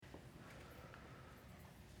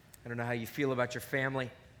I don't know how you feel about your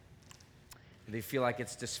family. Do you feel like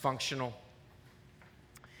it's dysfunctional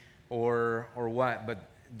or what? But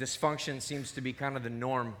dysfunction seems to be kind of the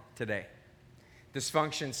norm today.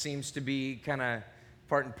 Dysfunction seems to be kind of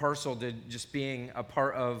part and parcel to just being a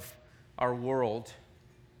part of our world,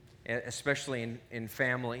 especially in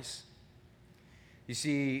families. You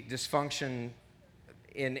see dysfunction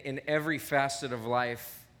in every facet of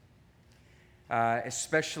life,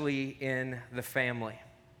 especially in the family.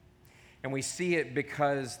 And we see it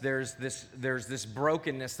because there's this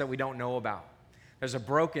brokenness that we don't know about. There's a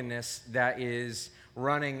brokenness that is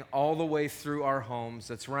running all the way through our homes,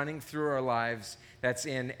 that's running through our lives, that's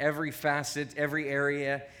in every facet, every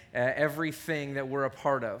area, everything that we're a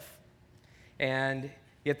part of. And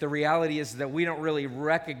yet the reality is that we don't really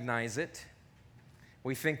recognize it.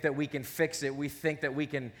 We think that we can fix it. We think that we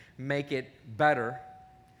can make it better.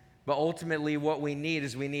 But ultimately what we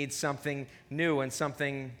need something new and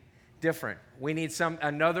something different. We need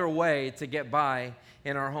another way to get by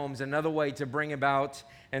in our homes, another way to bring about,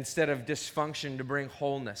 instead of dysfunction, to bring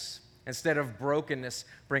wholeness. Instead of brokenness,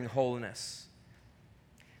 bring wholeness.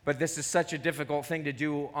 But this is such a difficult thing to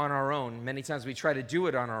do on our own. Many times we try to do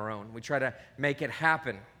it on our own. We try to make it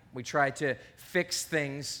happen. We try to fix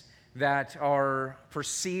things that are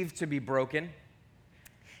perceived to be broken.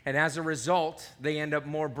 And as a result, they end up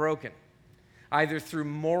more broken. Either through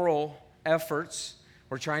moral efforts,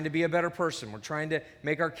 we're trying to be a better person. We're trying to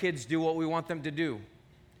make our kids do what we want them to do.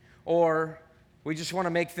 Or we just want to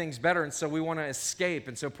make things better, and so we want to escape.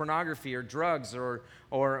 And so pornography or drugs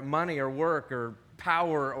or money or work or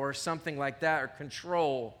power or something like that, or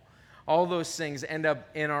control, all those things end up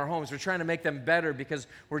in our homes. We're trying to make them better because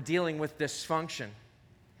we're dealing with dysfunction.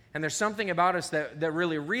 And there's something about us that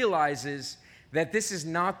really realizes that this is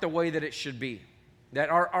not the way that it should be. That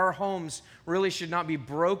our homes really should not be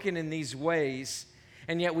broken in these ways,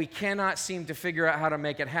 and yet we cannot seem to figure out how to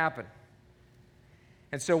make it happen.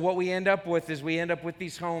 And so what we end up with is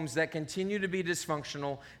these homes that continue to be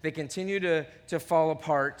dysfunctional, they continue to fall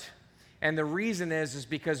apart, and the reason is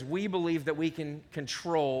because we believe that we can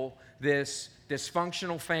control this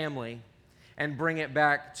dysfunctional family and bring it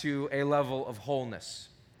back to a level of wholeness.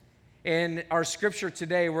 In our scripture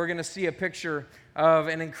today, we're going to see a picture of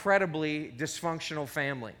an incredibly dysfunctional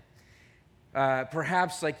family.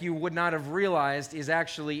 Perhaps like you would not have realized is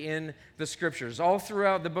actually in the scriptures. All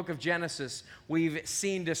throughout the book of Genesis, we've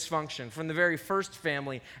seen dysfunction. From the very first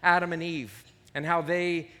family, Adam and Eve, and how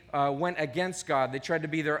they went against God. They tried to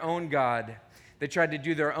be their own God. They tried to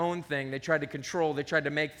do their own thing. They tried to control. They tried to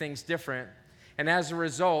make things different. And as a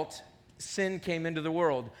result, sin came into the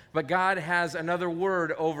world. But God has another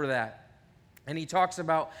word over that. And he talks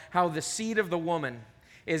about how the seed of the woman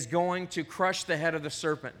is going to crush the head of the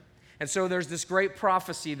serpent. And so there's this great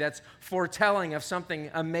prophecy that's foretelling of something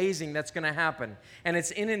amazing that's going to happen. And it's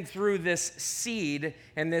in and through this seed,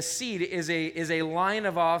 and this seed is a line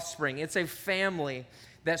of offspring. It's a family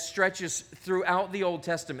that stretches throughout the Old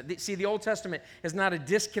Testament. See, the Old Testament is not a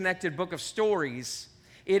disconnected book of stories.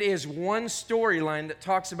 It is one storyline that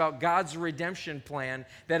talks about God's redemption plan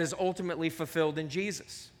that is ultimately fulfilled in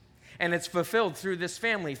Jesus. And it's fulfilled through this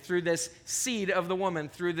family, through this seed of the woman,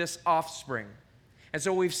 through this offspring. And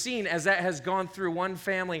so we've seen as that has gone through one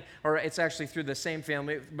family, or it's actually through the same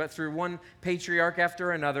family, but through one patriarch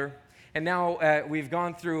after another. And now we've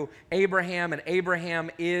gone through Abraham, and Abraham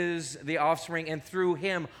is the offspring, and through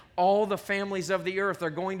him, all the families of the earth are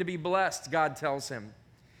going to be blessed, God tells him.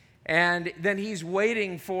 And then he's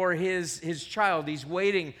waiting for his child. He's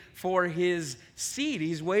waiting for his seed.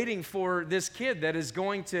 He's waiting for this kid that is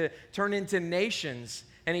going to turn into nations.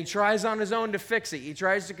 And he tries on his own to fix it. He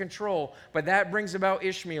tries to control. But that brings about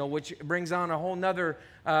Ishmael, which brings on a whole nother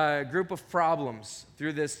group of problems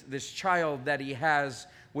through this child that he has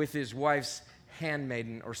with his wife's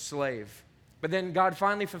handmaiden or slave. But then God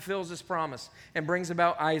finally fulfills his promise and brings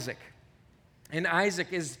about Isaac. And Isaac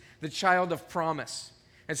is the child of promise.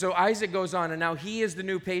 And so Isaac goes on, and now he is the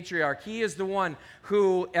new patriarch. He is the one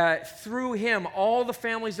who, through him, all the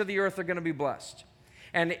families of the earth are going to be blessed.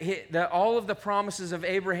 And all of the promises of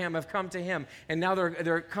Abraham have come to him, and now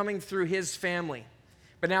they're coming through his family.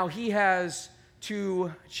 But now he has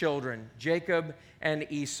two children, Jacob and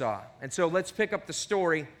Esau. And so let's pick up the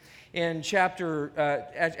story in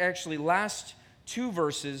last two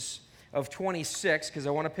verses of 26, because I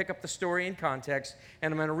want to pick up the story in context,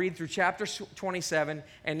 and I'm going to read through chapter 27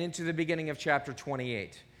 and into the beginning of chapter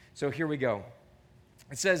 28. So here we go.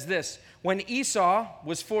 It says this: when Esau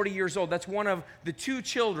was 40 years old, that's one of the two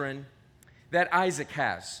children that Isaac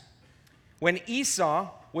has. When Esau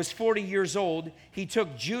was 40 years old, he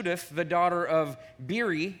took Judith, the daughter of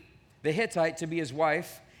Beeri, the Hittite, to be his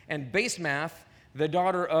wife, and Basemath, the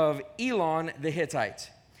daughter of Elon the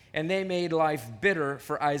Hittite. And they made life bitter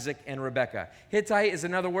for Isaac and Rebekah. Hittite is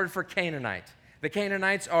another word for Canaanite. The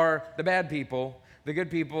Canaanites are the bad people. The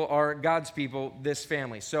good people are God's people, this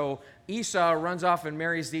family. So Esau runs off and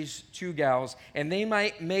marries these two gals, and they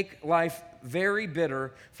might make life very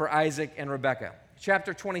bitter for Isaac and Rebekah.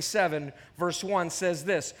 Chapter 27, verse 1 says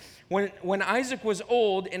this, When Isaac was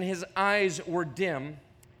old and his eyes were dim,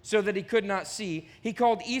 so that he could not see, he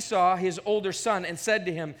called Esau, his older son, and said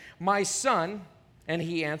to him, My son, and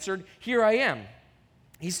he answered, Here I am.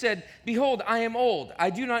 He said, Behold, I am old.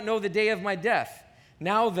 I do not know the day of my death.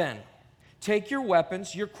 Now then, take your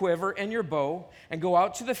weapons, your quiver, and your bow, and go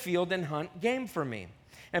out to the field and hunt game for me,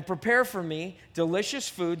 and prepare for me delicious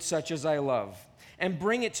food such as I love, and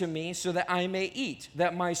bring it to me so that I may eat,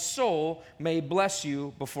 that my soul may bless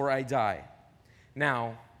you before I die.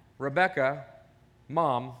 Now, Rebekah,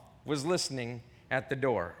 mom, was listening at the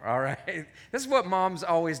door, all right? This is what moms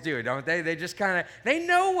always do, don't they? They just they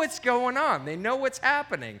know what's going on. They know what's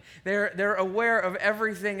happening. They're aware of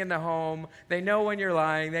everything in the home. They know when you're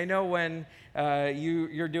lying. They know when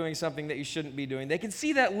you're doing something that you shouldn't be doing. They can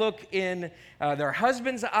see that look in their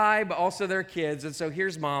husband's eye, but also their kids. And so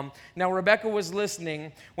here's mom. Now, Rebekah was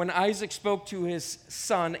listening when Isaac spoke to his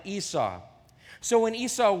son Esau. So when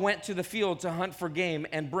Esau went to the field to hunt for game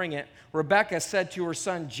and bring it, Rebekah said to her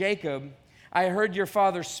son Jacob, I heard your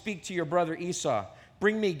father speak to your brother Esau.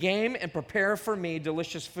 Bring me game and prepare for me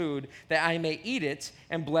delicious food, that I may eat it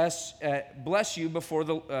and bless you before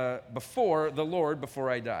the Lord before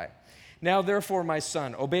I die. Now therefore, my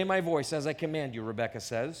son, obey my voice as I command you, Rebekah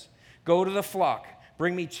says. Go to the flock.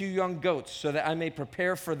 Bring me 2 young goats, so that I may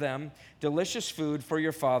prepare for them delicious food for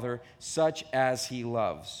your father, such as he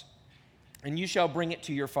loves. And you shall bring it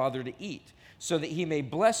to your father to eat, so that he may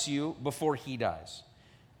bless you before he dies.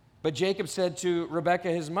 But Jacob said to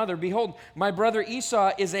Rebekah his mother, Behold, my brother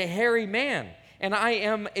Esau is a hairy man, and I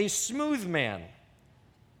am a smooth man.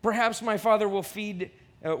 Perhaps my father will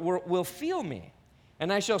feel me,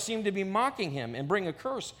 and I shall seem to be mocking him and bring a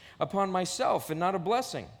curse upon myself and not a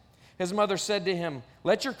blessing. His mother said to him,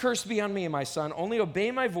 Let your curse be on me, my son. Only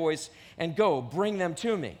obey my voice and go, bring them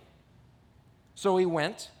to me. So he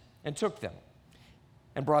went and took them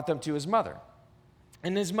and brought them to his mother.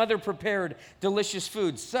 And his mother prepared delicious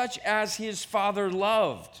food, such as his father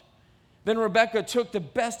loved. Then Rebekah took the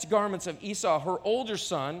best garments of Esau, her older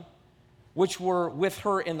son, which were with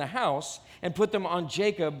her in the house, and put them on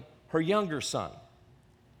Jacob, her younger son.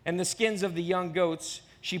 And the skins of the young goats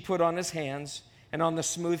she put on his hands and on the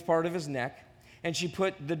smooth part of his neck, and she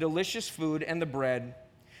put the delicious food and the bread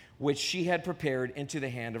which she had prepared into the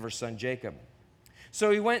hand of her son Jacob. So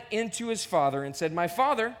he went in to his father and said, My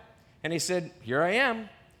father. And he said, Here I am.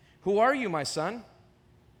 Who are you, my son?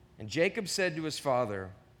 And Jacob said to his father,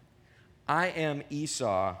 I am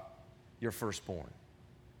Esau, your firstborn.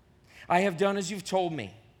 I have done as you've told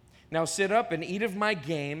me. Now sit up and eat of my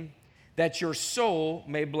game, that your soul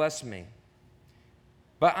may bless me.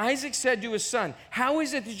 But Isaac said to his son, How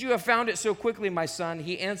is it that you have found it so quickly, my son?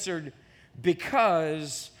 He answered,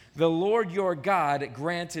 Because the Lord your God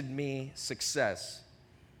granted me success.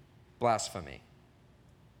 Blasphemy.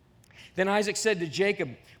 Then Isaac said to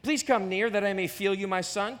Jacob, Please come near, that I may feel you, my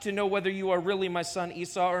son, to know whether you are really my son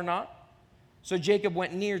Esau or not. So Jacob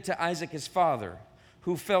went near to Isaac his father,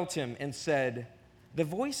 who felt him and said, The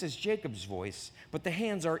voice is Jacob's voice, but the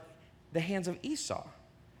hands are the hands of Esau.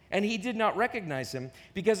 And he did not recognize him,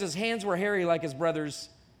 because his hands were hairy like his brother's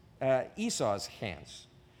Esau's hands.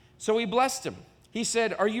 So he blessed him. He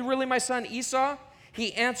said, Are you really my son Esau?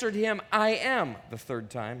 He answered him, I am, the third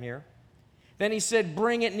time here. Then he said,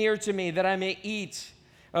 Bring it near to me, that I may eat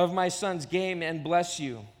of my son's game and bless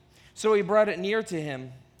you. So he brought it near to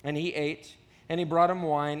him, and he ate, and he brought him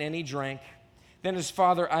wine, and he drank. Then his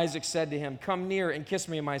father Isaac said to him, Come near and kiss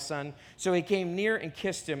me, my son. So he came near and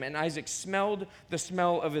kissed him, and Isaac smelled the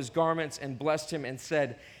smell of his garments and blessed him and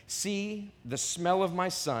said, See the smell of my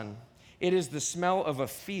son. It is the smell of a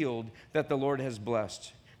field that the Lord has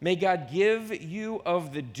blessed. May God give you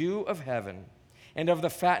of the dew of heaven and of the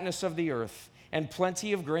fatness of the earth, and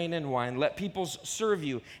plenty of grain and wine. Let peoples serve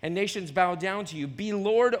you, and nations bow down to you. Be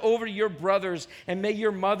Lord over your brothers, and may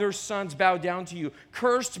your mother's sons bow down to you.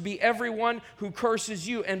 Cursed be everyone who curses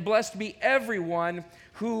you, and blessed be everyone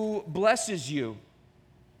who blesses you.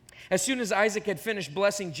 As soon as Isaac had finished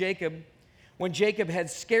blessing Jacob, when Jacob had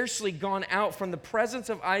scarcely gone out from the presence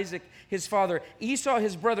of Isaac his father, Esau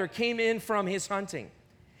his brother came in from his hunting.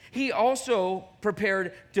 He also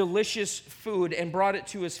prepared delicious food and brought it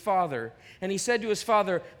to his father. And he said to his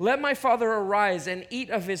father, Let my father arise and eat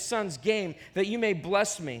of his son's game, that you may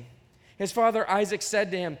bless me. His father Isaac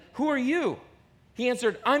said to him, "Who are you?" He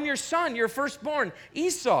answered, "I'm your son, your firstborn,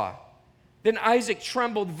 Esau." Then Isaac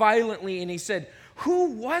trembled violently, and he said,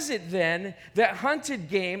 "Who was it then that hunted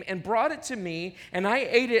game and brought it to me, and I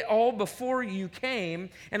ate it all before you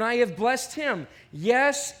came, and I have blessed him?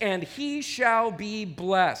 Yes, and he shall be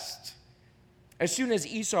blessed." As soon as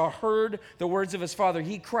Esau heard the words of his father,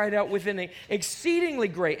 he cried out with an exceedingly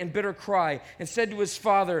great and bitter cry and said to his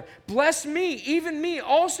father, "Bless me, even me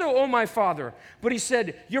also, O my father." But he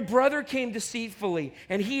said, "Your brother came deceitfully,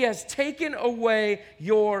 and he has taken away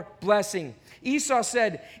your blessing." Esau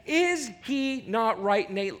said, "Is he not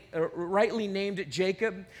rightly named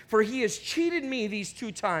Jacob? For he has cheated me these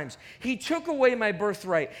 2 times. He took away my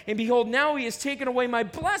birthright, and behold, now he has taken away my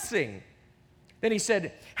blessing." Then he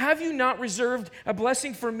said, "Have you not reserved a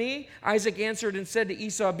blessing for me?" Isaac answered and said to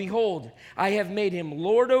Esau, "Behold, I have made him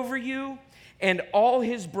lord over you, and all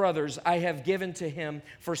his brothers I have given to him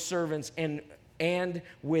for servants, and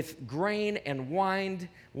with grain and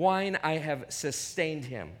wine I have sustained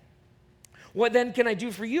him. What then can I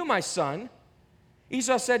do for you, my son?"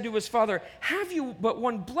 Esau said to his father, "Have you but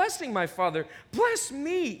one blessing, my father? Bless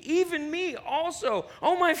me, even me also,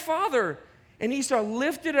 O my father." And Esau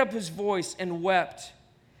lifted up his voice and wept.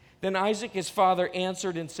 Then Isaac his father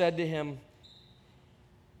answered and said to him,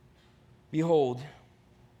 "Behold,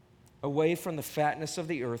 away from the fatness of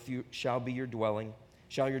the earth shall your dwelling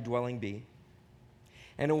be,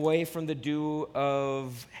 and away from the dew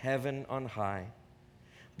of heaven on high.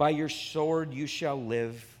 By your sword you shall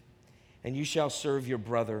live, and you shall serve your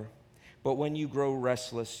brother. But when you grow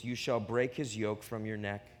restless, you shall break his yoke from your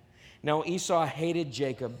neck." Now Esau hated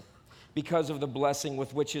Jacob because of the blessing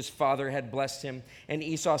with which his father had blessed him. And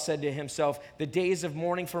Esau said to himself, "The days of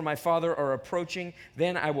mourning for my father are approaching.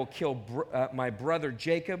 Then I will kill my brother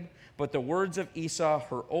Jacob." But the words of Esau,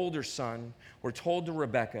 her older son, were told to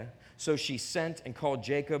Rebekah. So she sent and called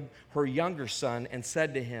Jacob, her younger son, and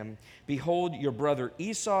said to him, "Behold, your brother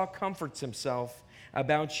Esau comforts himself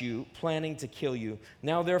about you, planning to kill you.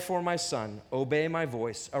 Now therefore, my son, obey my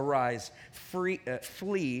voice. Arise,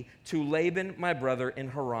 flee to Laban my brother in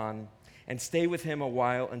Haran, and stay with him a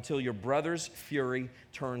while until your brother's fury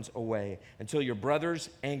turns away, until your brother's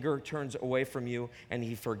anger turns away from you, and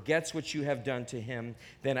he forgets what you have done to him.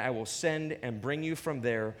 Then I will send and bring you from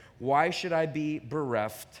there. Why should I be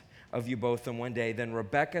bereft of you both in one day?" Then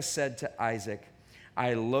Rebekah said to Isaac,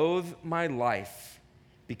 "I loathe my life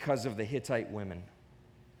because of the Hittite women.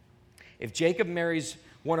 If Jacob marries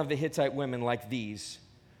one of the Hittite women like these,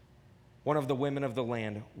 one of the women of the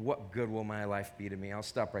land, what good will my life be to me?" I'll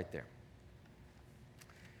stop right there.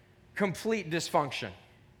 Complete dysfunction.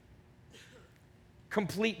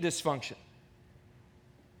 Complete dysfunction.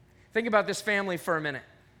 Think about this family for a minute.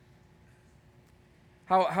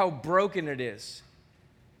 How broken it is.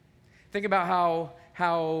 Think about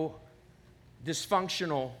how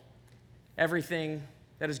dysfunctional everything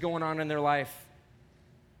that is going on in their life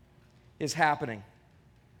is happening.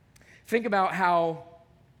 Think about how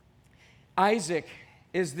Isaac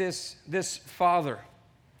is this father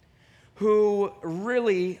who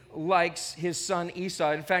really likes his son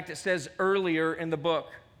Esau. In fact, it says earlier in the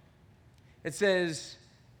book, it says,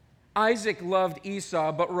 Isaac loved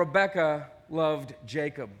Esau, but Rebekah loved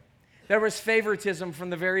Jacob. There was favoritism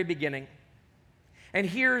from the very beginning. And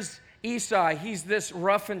here's Esau. He's this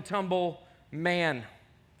rough and tumble man.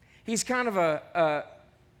 He's kind of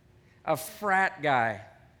a frat guy.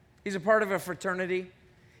 He's a part of a fraternity.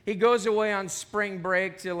 He goes away on spring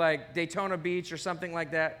break to like Daytona Beach or something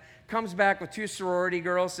like that. Comes back with 2 sorority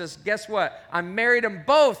girls, says, "Guess what? I married them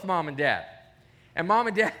both, Mom and Dad." And Mom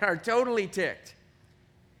and Dad are totally ticked.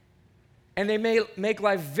 And they may make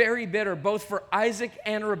life very bitter, both for Isaac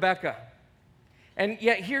and Rebekah. And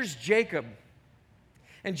yet here's Jacob.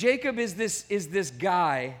 And Jacob is this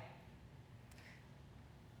guy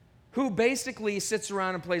who basically sits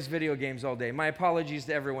around and plays video games all day. My apologies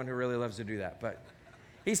to everyone who really loves to do that, but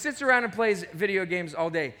he sits around and plays video games all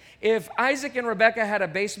day. If Isaac and Rebekah had a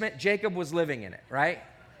basement, Jacob was living in it, right?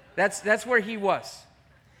 That's where he was.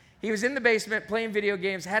 He was in the basement playing video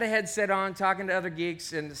games, had a headset on, talking to other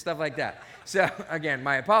geeks and stuff like that. So, again,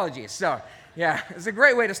 my apologies. So, yeah, it's a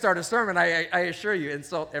great way to start a sermon, I assure you,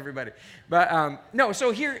 insult everybody. But, no,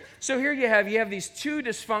 so here you have these 2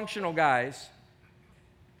 dysfunctional guys,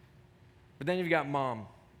 but then you've got Mom.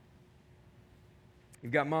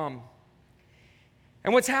 You've got Mom.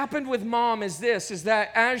 And what's happened with Mom is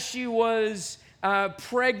that as she was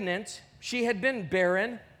pregnant, she had been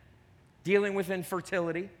barren, dealing with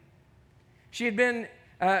infertility. She had been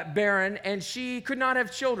barren, and she could not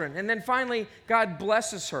have children. And then finally, God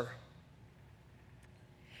blesses her.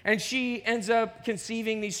 And she ends up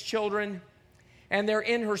conceiving these children, and they're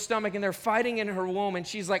in her stomach, and they're fighting in her womb. And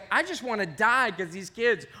she's like, I just want to die because these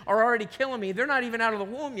kids are already killing me. They're not even out of the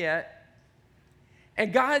womb yet.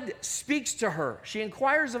 And God speaks to her. She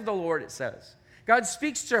inquires of the Lord, it says. God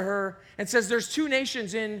speaks to her and says, there's two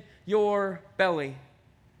nations in your belly,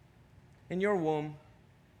 in your womb.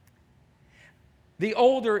 The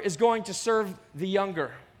older is going to serve the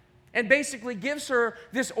younger. And basically gives her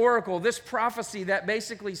this oracle, this prophecy that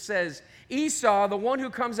basically says, Esau, the one who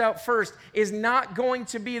comes out first, is not going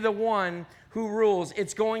to be the one who rules.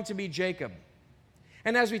 It's going to be Jacob.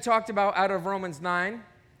 And as we talked about out of Romans 9,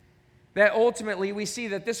 that ultimately we see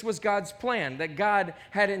that this was God's plan, that God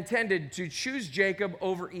had intended to choose Jacob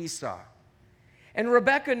over Esau. And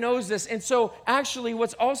Rebekah knows this. And so actually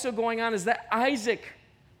what's also going on is that Isaac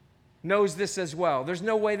knows this as well. There's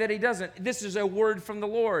no way that he doesn't. This is a word from the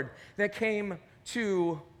Lord that came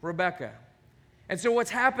to Rebekah. And so what's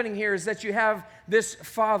happening here is that you have this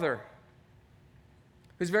father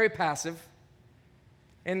who's very passive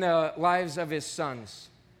in the lives of his sons.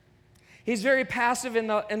 He's very passive in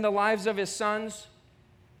the lives of his sons,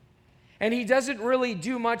 and he doesn't really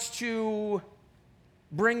do much to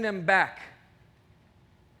bring them back,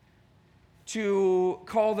 to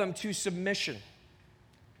call them to submission,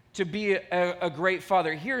 to be a great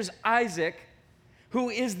father. Here's Isaac,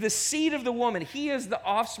 who is the seed of the woman. He is the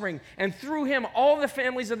offspring, and through him, all the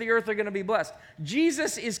families of the earth are going to be blessed.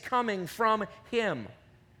 Jesus is coming from him.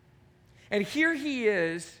 And here he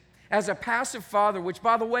is as a passive father, which,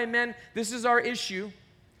 by the way, men, this is our issue.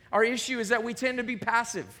 Our issue is that we tend to be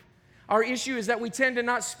passive. Our issue is that we tend to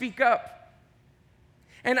not speak up.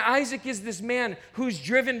 And Isaac is this man who's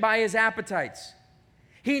driven by his appetites.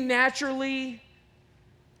 He naturally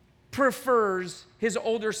prefers his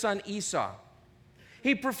older son Esau.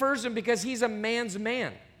 He prefers him because he's a man's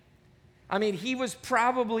man. I mean, he was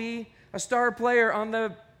probably a star player on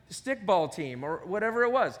the stickball team or whatever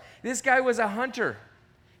it was. This guy was a hunter.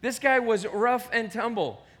 This guy was rough and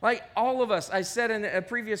tumble. Like all of us, I said in a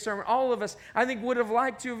previous sermon, all of us, I think, would have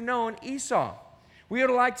liked to have known Esau. We would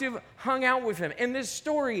have liked to have hung out with him. And this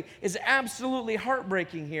story is absolutely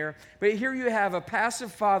heartbreaking here. But here you have a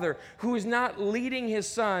passive father who is not leading his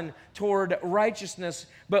son toward righteousness,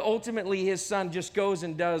 but ultimately his son just goes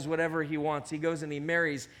and does whatever he wants. He goes and he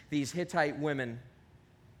marries these Hittite women.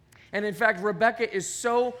 And in fact, Rebekah is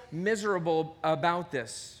so miserable about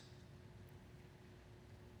this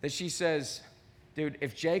that she says, dude,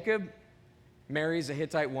 if Jacob marries a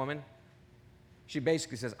Hittite woman, she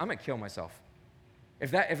basically says, I'm going to kill myself. If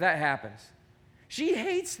that happens. She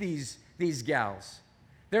hates these gals.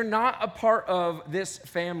 They're not a part of this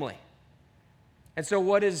family. And so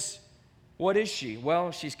what is she? Well,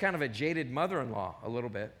 she's kind of a jaded mother-in-law a little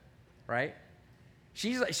bit, right?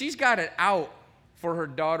 She's got it out for her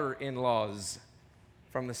daughter-in-laws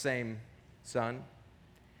from the same son.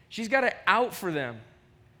 She's got it out for them.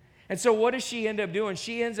 And so what does she end up doing?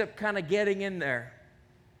 She ends up kind of getting in there.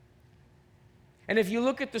 And if you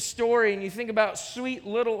look at the story and you think about sweet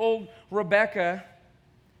little old Rebekah,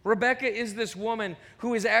 Rebekah is this woman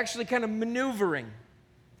who is actually kind of maneuvering.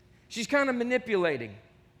 She's kind of manipulating.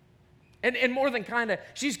 And more than kind of,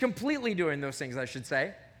 she's completely doing those things, I should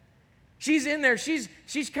say. She's in there. She's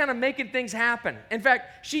kind of making things happen. In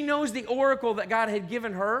fact, she knows the oracle that God had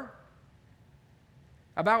given her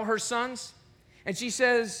about her sons. And she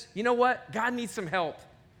says, you know what? God needs some help.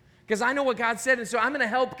 Because I know what God said, and so I'm going to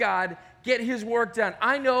help God get his work done.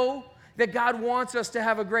 I know that God wants us to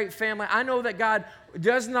have a great family. I know that God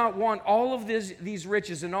does not want all of these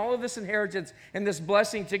riches and all of this inheritance and this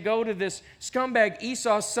blessing to go to this scumbag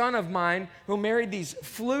Esau, son of mine, who married these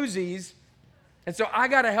floozies. And so I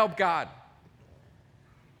got to help God.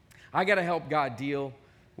 I got to help God deal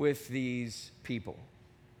with these people.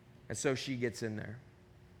 And so she gets in there.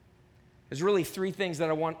 There's really three things that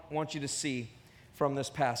I want you to see from this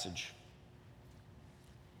passage.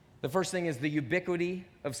 The first thing is the ubiquity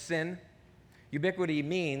of sin. Ubiquity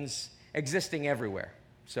means existing everywhere.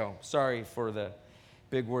 So, sorry for the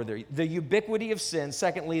big word there. The ubiquity of sin.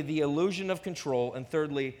 Secondly, the illusion of control. And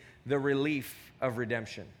thirdly, the relief of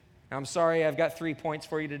redemption. Now, I'm sorry, I've got 3 points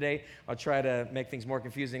for you today. I'll try to make things more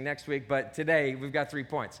confusing next week, but today we've got 3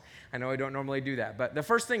 points. I know I don't normally do that, but the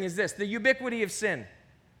first thing is this, the ubiquity of sin.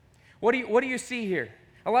 What do you see here?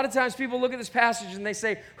 A lot of times people look at this passage and they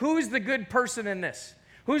say, who's the good person in this?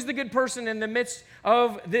 Who's the good person in the midst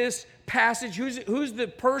of this passage? Who's the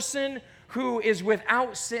person who is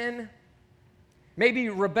without sin? Maybe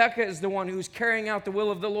Rebekah is the one who's carrying out the will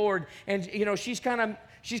of the Lord, and she's kind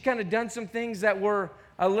of done some things that were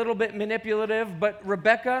a little bit manipulative. But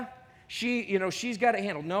Rebekah, she's got it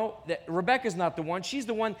handled. No, Rebekah's not the one. She's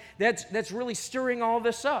the one that's really stirring all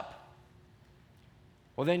this up.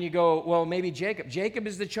 Well, then you go, well, maybe Jacob. Jacob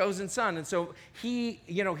is the chosen son. And so he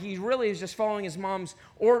really is just following his mom's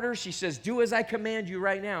orders. She says, do as I command you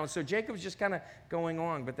right now. And so Jacob's just kind of going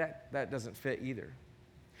along, but that doesn't fit either.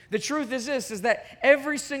 The truth is this, is that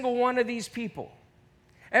every single one of these people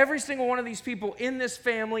in this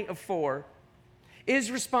family of 4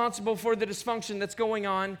 is responsible for the dysfunction that's going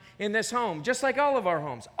on in this home, just like all of our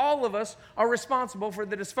homes. All of us are responsible for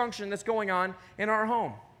the dysfunction that's going on in our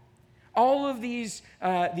home. All of these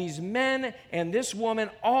men and this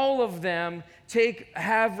woman, all of them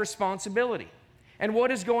have responsibility. And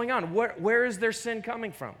what is going on? Where is their sin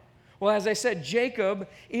coming from? Well, as I said, Jacob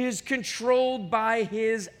is controlled by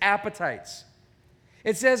his appetites.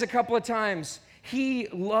 It says a couple of times, he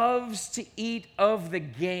loves to eat of the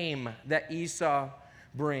game that Esau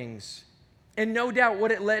brings. And no doubt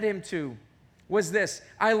what it led him to was this: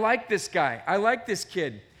 I like this guy. I like this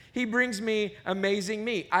kid. He brings me amazing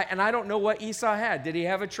meat. And I don't know what Esau had. Did he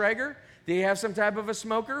have a Traeger? Did he have some type of a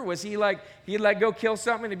smoker? Was he like, he'd like go kill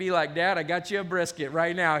something and be like, Dad, I got you a brisket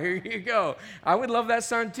right now. Here you go. I would love that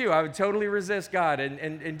son too. I would totally resist God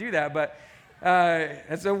and do that. But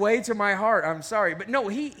it's a way to my heart. I'm sorry. But no,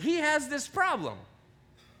 he has this problem.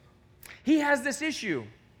 He has this issue.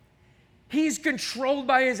 He's controlled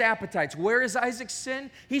by his appetites. Where is Isaac's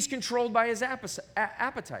sin? He's controlled by his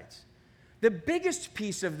appetites. The biggest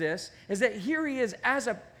piece of this is that here he is as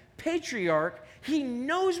a patriarch. He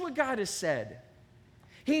knows what God has said.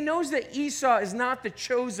 He knows that Esau is not the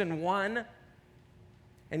chosen one,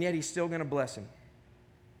 and yet he's still going to bless him.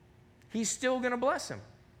 He's still going to bless him.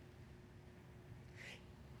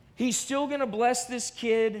 He's still going to bless this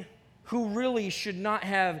kid who really should not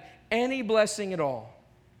have any blessing at all.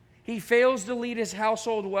 He fails to lead his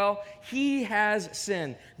household well. He has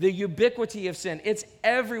sin, the ubiquity of sin. It's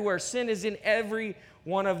everywhere. Sin is in every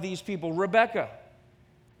one of these people. Rebekah,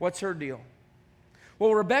 what's her deal?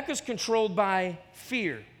 Well, Rebekah's controlled by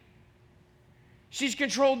fear. She's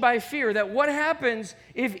controlled by fear that what happens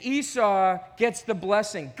if Esau gets the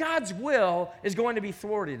blessing? God's will is going to be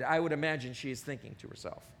thwarted, I would imagine she is thinking to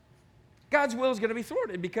herself. God's will is going to be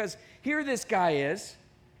thwarted because here this guy is,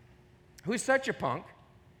 who's such a punk.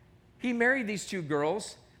 He married these 2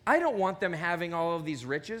 girls. I don't want them having all of these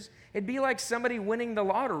riches. It'd be like somebody winning the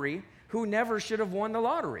lottery who never should have won the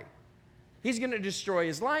lottery. He's going to destroy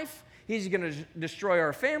his life. He's going to destroy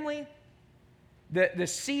our family. The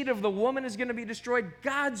seed of the woman is going to be destroyed.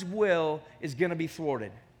 God's will is going to be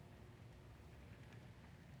thwarted.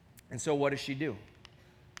 And so what does she do?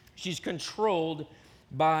 She's controlled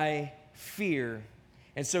by fear.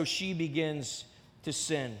 And so she begins to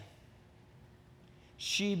sin.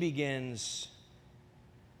 She begins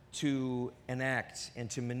to enact and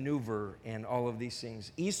to maneuver and all of these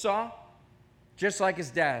things. Esau, just like his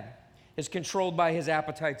dad, is controlled by his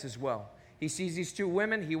appetites as well. He sees these 2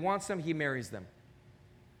 women, he wants them, he marries them.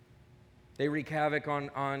 They wreak havoc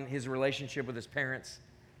on his relationship with his parents,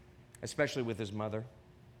 especially with his mother.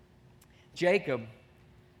 Jacob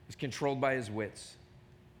is controlled by his wits.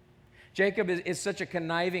 Jacob is such a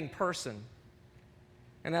conniving person.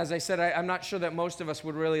 And as I said, I'm not sure that most of us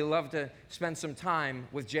would really love to spend some time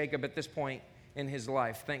with Jacob at this point in his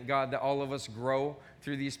life. Thank God that all of us grow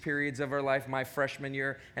through these periods of our life. My freshman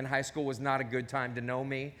year in high school was not a good time to know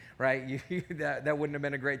me, right? That wouldn't have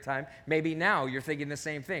been a great time. Maybe now you're thinking the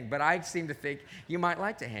same thing, but I seem to think you might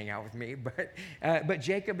like to hang out with me. But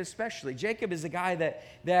Jacob especially. Jacob is the guy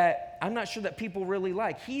that I'm not sure that people really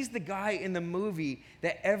like. He's the guy in the movie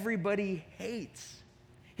that everybody hates.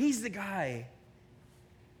 He's the guy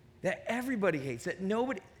that everybody hates, that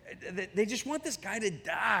they just want this guy to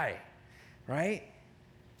die, right?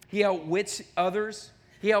 He outwits others.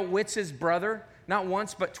 He outwits his brother, not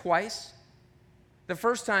once, but twice. The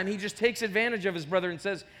first time, he just takes advantage of his brother and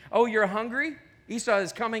says, oh, you're hungry? Esau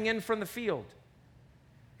is coming in from the field.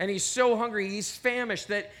 And he's so hungry, he's famished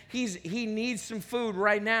that he needs some food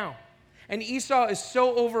right now. And Esau is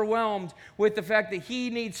so overwhelmed with the fact that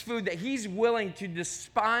he needs food that he's willing to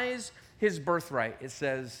despise his birthright, it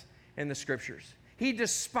says in the scriptures. He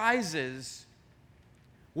despises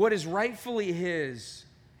what is rightfully his,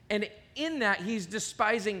 and in that he's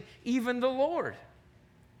despising even the Lord.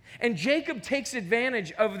 And Jacob takes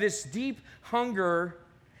advantage of this deep hunger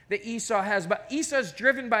that Esau has, but Esau's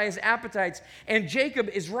driven by his appetites, and Jacob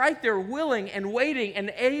is right there willing and waiting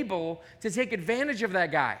and able to take advantage of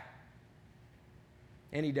that guy.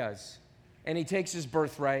 And he does. And he takes his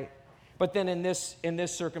birthright. But then in this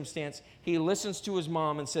circumstance, he listens to his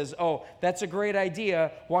mom and says, oh, that's a great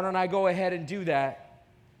idea. Why don't I go ahead and do that?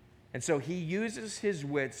 And so he uses his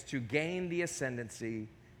wits to gain the ascendancy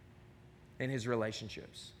in his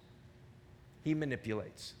relationships. He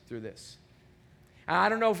manipulates through this. I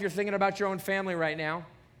don't know if you're thinking about your own family right now.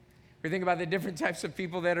 If you're thinking about the different types of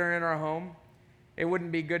people that are in our home. It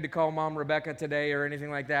wouldn't be good to call Mom Rebecca today or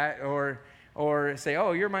anything like that, or say,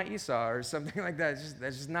 oh, you're my Esau, or something like that.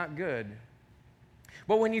 That's just not good.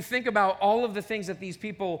 But when you think about all of the things that these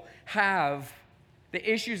people have,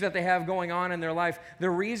 the issues that they have going on in their life, the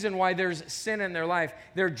reason why there's sin in their life,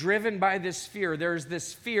 they're driven by this fear. There's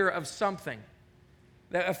this fear of something,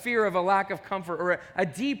 a fear of a lack of comfort, or a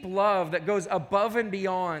deep love that goes above and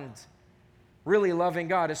beyond really loving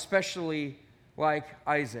God, especially like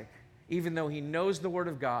Isaac. Even though he knows the Word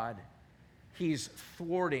of God, he's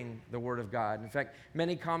thwarting the Word of God. In fact,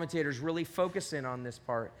 many commentators really focus in on this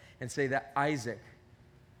part and say that Isaac,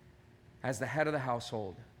 as the head of the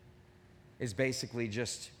household, is basically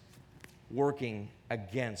just working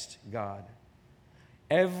against God.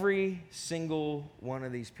 Every single one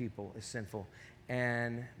of these people is sinful.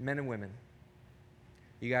 And men and women,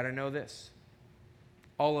 you got to know this.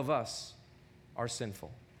 All of us are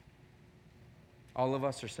sinful. All of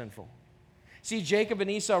us are sinful. See, Jacob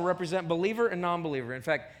and Esau represent believer and non-believer. In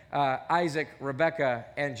fact, Isaac, Rebekah,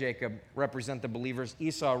 and Jacob represent the believers.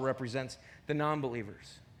 Esau represents the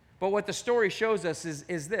non-believers. But what the story shows us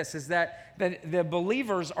is that the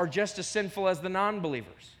believers are just as sinful as the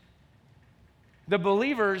non-believers. The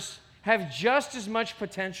believers have just as much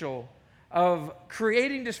potential of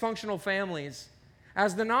creating dysfunctional families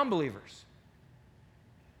as the non-believers.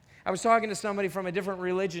 I was talking to somebody from a different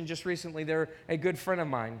religion just recently. They're a good friend of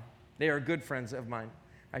mine. They are good friends of mine,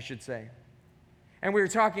 I should say. And we were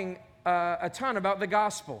talking a ton about the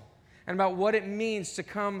gospel and about what it means to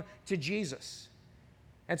come to Jesus.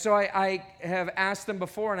 And so I have asked them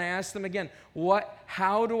before, and I asked them again,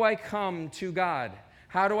 how do I come to God?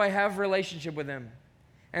 How do I have a relationship with Him?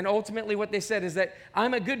 And ultimately what they said is that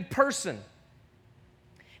I'm a good person.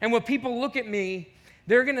 And when people look at me,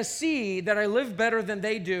 they're going to see that I live better than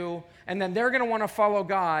they do, and then they're going to want to follow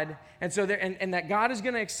God, and so and that God is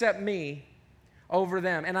going to accept me over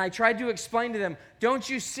them. And I tried to explain to them, don't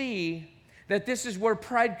you see that this is where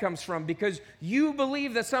pride comes from? Because you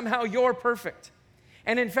believe that somehow you're perfect.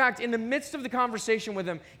 And in fact, in the midst of the conversation with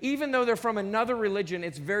them, even though they're from another religion,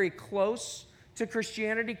 it's very close to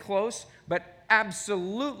Christianity, close, but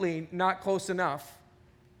absolutely not close enough.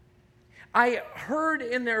 I heard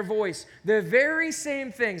in their voice the very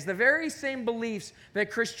same things, the very same beliefs that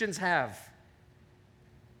Christians have,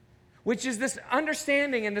 which is this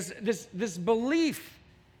understanding and this belief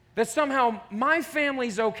that somehow my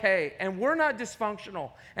family's okay and we're not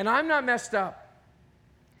dysfunctional and I'm not messed up.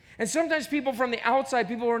 And sometimes people from the outside,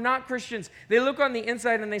 people who are not Christians, they look on the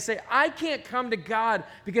inside and they say, I can't come to God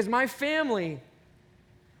because my family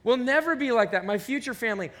will never be like that, my future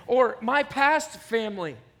family, or my past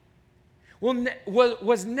family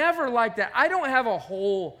was never like that. I don't have a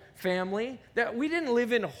whole family. That we didn't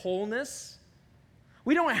live in wholeness.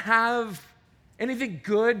 We don't have anything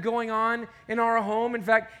good going on in our home. In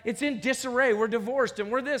fact, it's in disarray. We're divorced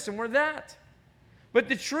and we're this and we're that. But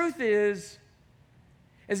the truth is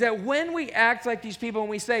that when we act like these people and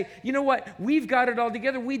we say, you know what, we've got it all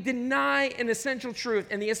together, we deny an essential truth.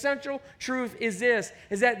 And the essential truth is this,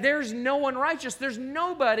 is that there's no one righteous. There's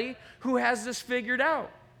nobody who has this figured out.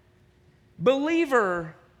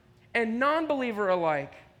 Believer and non-believer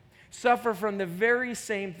alike suffer from the very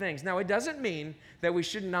same things. Now, it doesn't mean that we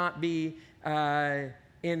should not be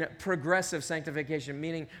in progressive sanctification,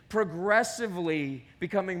 meaning progressively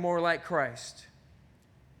becoming more like Christ.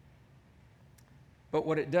 But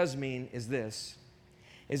what it does mean is this,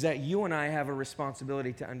 is that you and I have a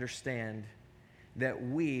responsibility to understand that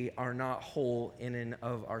we are not whole in and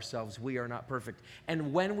of ourselves. We are not perfect.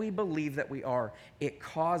 And when we believe that we are, it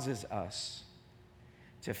causes us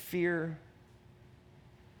to fear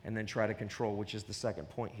and then try to control, which is the second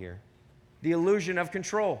point here. The illusion of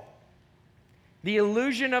control. The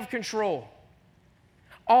illusion of control.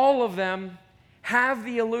 All of them have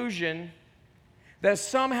the illusion that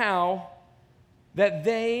somehow that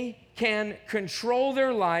they can control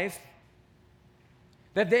their life,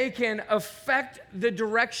 that they can affect the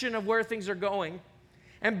direction of where things are going.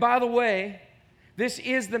 And by the way, this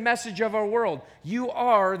is the message of our world. You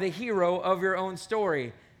are the hero of your own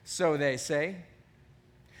story, so they say.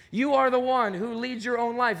 You are the one who leads your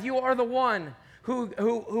own life. You are the one who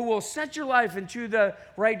will set your life into the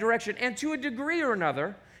right direction. And to a degree or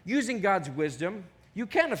another, using God's wisdom, you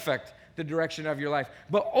can affect the direction of your life.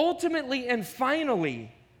 But ultimately and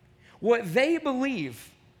finally, what they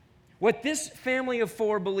believe, What this family of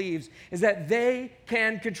 4 believes is that they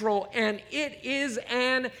can control, and it is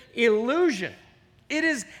an illusion. It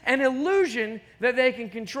is an illusion that they can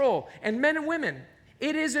control. And men and women,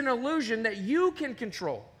 it is an illusion that you can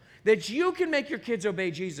control, that you can make your kids obey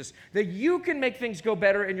Jesus, that you can make things go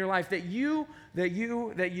better in your life, that you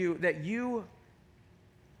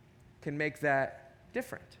can make that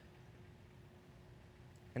different.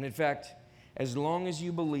 And in fact, as long as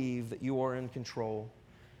you believe that you are in control,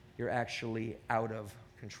 you're actually out of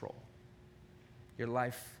control. Your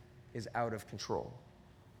life is out of control.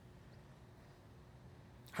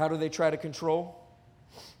 How do they try to control?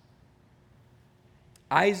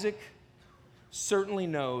 Isaac certainly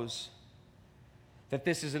knows that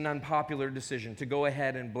this is an unpopular decision to go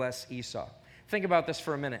ahead and bless Esau. Think about this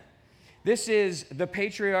for a minute. This is the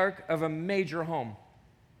patriarch of a major home.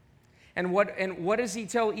 And what does he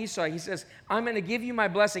tell Esau? He says, I'm going to give you my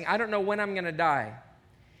blessing. I don't know when I'm going to die.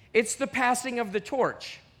 It's the passing of the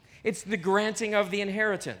torch. It's the granting of the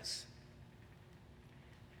inheritance.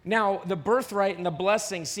 Now, the birthright and the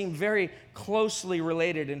blessing seem very closely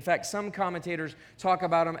related. In fact, some commentators talk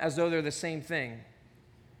about them as though they're the same thing.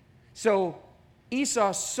 So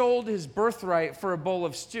Esau sold his birthright for a bowl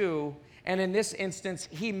of stew, and in this instance,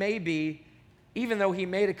 he may be, even though he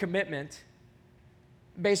made a commitment,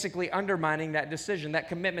 basically undermining that decision, that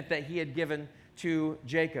commitment that he had given to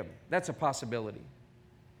Jacob. That's a possibility.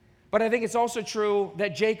 But I think it's also true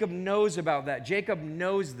that Jacob knows about that. Jacob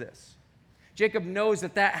knows this. Jacob knows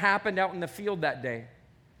that that happened out in the field that day.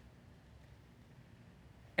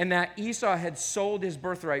 And that Esau had sold his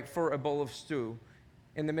birthright for a bowl of stew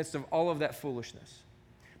in the midst of all of that foolishness.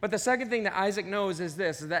 But the second thing that Isaac knows is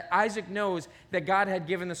this, is that Isaac knows that God had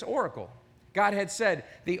given this oracle. God had said,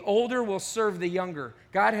 the older will serve the younger.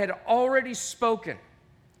 God had already spoken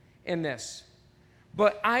in this.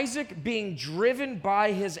 But Isaac, being driven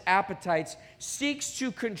by his appetites, seeks to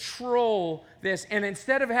control this. And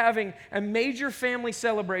instead of having a major family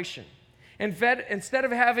celebration, instead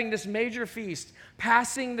of having this major feast,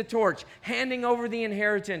 passing the torch, handing over the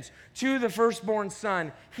inheritance to the firstborn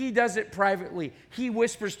son, he does it privately. He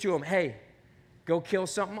whispers to him, hey, go kill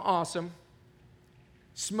something awesome,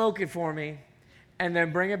 smoke it for me, and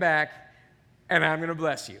then bring it back, and I'm going to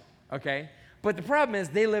bless you, okay? But the problem is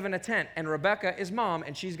they live in a tent, and Rebecca is mom,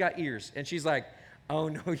 and she's got ears. And she's like, oh,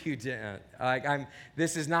 no, you didn't.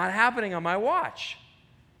 This is not happening on my watch.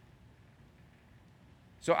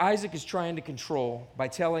 So Isaac is trying to control by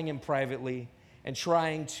telling him privately and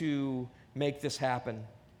trying to make this happen.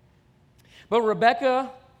 But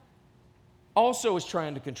Rebecca also is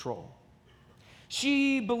trying to control.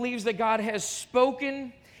 She believes that God has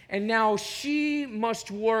spoken, and now she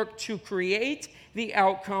must work to create the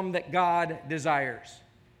outcome that God desires.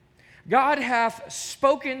 God hath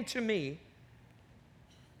spoken to me,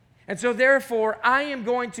 and so therefore I am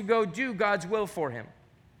going to go do God's will for him.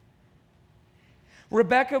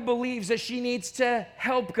 Rebecca believes that she needs to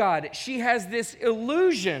help God. She has this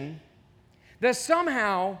illusion that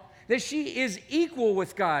somehow that she is equal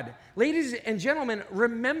with God. Ladies and gentlemen,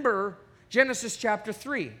 remember Genesis chapter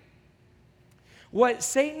 3. What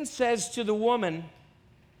Satan says to the woman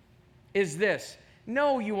is this: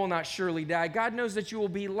 no, you will not surely die. God knows that you will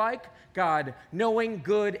be like God, knowing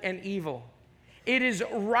good and evil. It is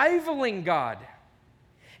rivaling God.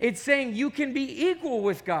 It's saying you can be equal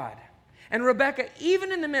with God. And Rebecca,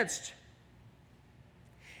 even in the midst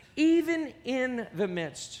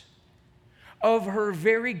of her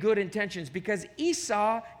very good intentions, because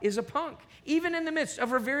Esau is a punk, even in the midst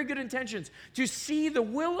of her very good intentions, to see the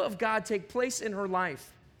will of God take place in her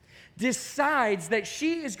life, decides that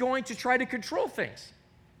she is going to try to control things.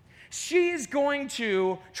 She is going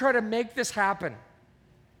to try to make this happen.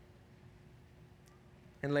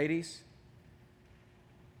 And ladies,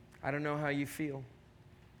 I don't know how you feel,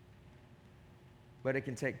 but it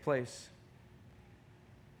can take place.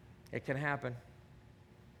 It can happen.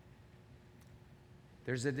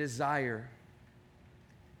 There's a desire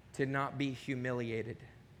to not be humiliated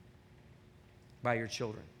by your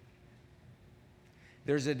children.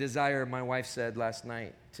 There's a desire, my wife said last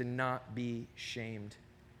night, to not be shamed.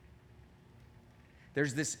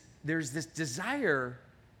 There's this desire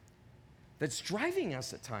that's driving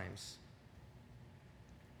us at times.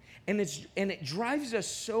 And it drives us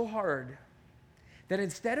so hard that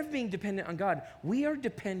instead of being dependent on God, we are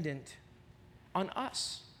dependent on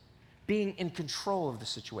us being in control of the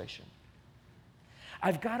situation.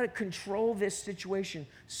 I've got to control this situation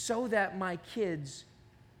so that my kids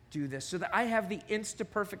do this, so that I have the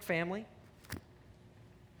insta-perfect family,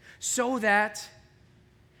 so that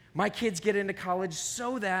my kids get into college,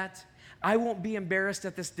 so that I won't be embarrassed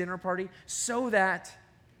at this dinner party, so that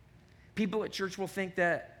People at church will think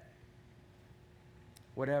that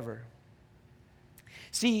whatever.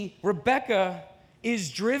 See, Rebekah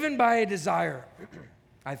is driven by a desire,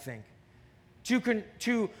 I think,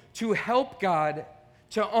 to help God,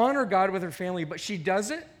 to honor God with her family, but she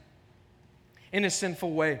does it in a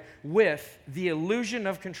sinful way with the illusion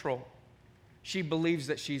of control. She believes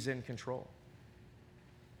that she's in control.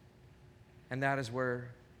 And that is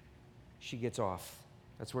where she gets off.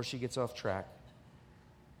 That's where she gets off track.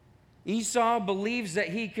 Esau believes that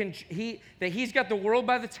he's got the world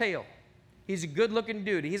by the tail. He's a good-looking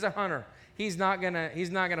dude. He's a hunter. He's not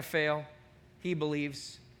gonna fail. He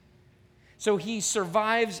believes. So he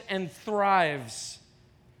survives and thrives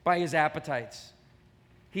by his appetites.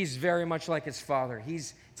 He's very much like his father.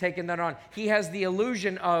 He's taken that on. He has the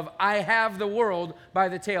illusion of, I have the world by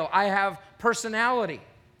the tail. I have personality.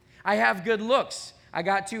 I have good looks. I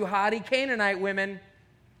got 2 haughty Canaanite women.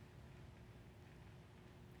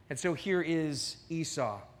 And so here is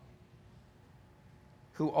Esau,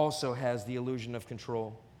 who also has the illusion of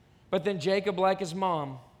control. But then Jacob, like his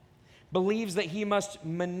mom, believes that he must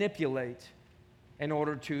manipulate in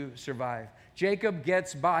order to survive. Jacob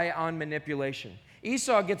gets by on manipulation.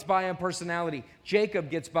 Esau gets by on personality.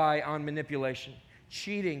 Jacob gets by on manipulation,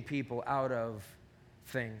 cheating people out of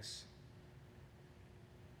things.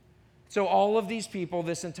 So all of these people,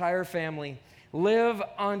 this entire family, live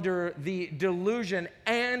under the delusion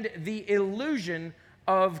and the illusion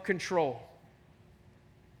of control.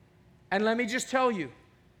 And let me just tell you,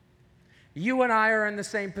 you and I are in the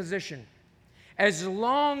same position. As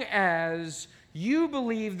long as you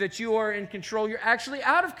believe that you are in control, you're actually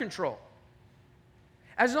out of control.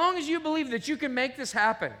 As long as you believe that you can make this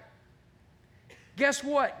happen, guess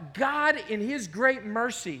what? God, in His great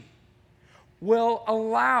mercy, will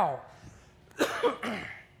allow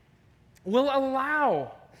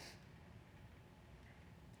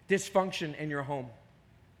dysfunction in your home.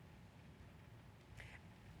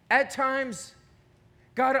 At times,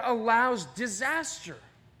 God allows disaster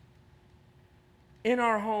in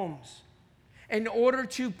our homes in order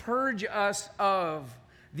to purge us of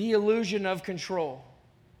the illusion of control.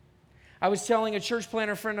 I was telling a church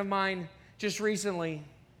planter friend of mine just recently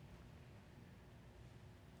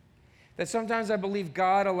that sometimes I believe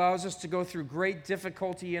God allows us to go through great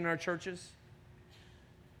difficulty in our churches.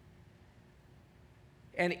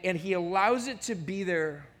 And He allows it to be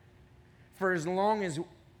there for as long as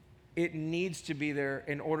it needs to be there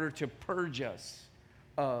in order to purge us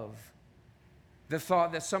of the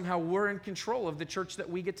thought that somehow we're in control of the church that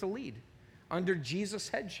we get to lead under Jesus'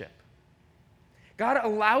 headship. God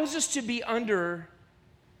allows us to be under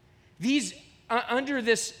this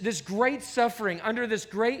great suffering, under this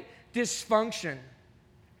great dysfunction,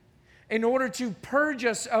 in order to purge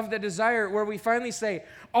us of the desire where we finally say,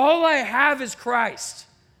 all I have is Christ.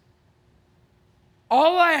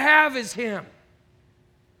 All I have is Him.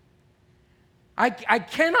 I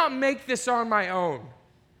cannot make this on my own.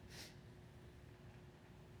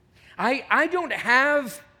 I don't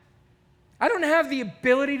have the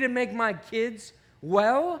ability to make my kids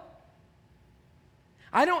well.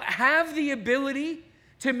 I don't have the ability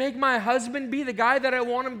to make my husband be the guy that I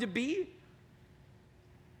want him to be.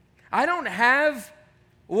 I don't have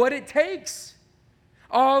what it takes.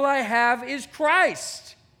 All I have is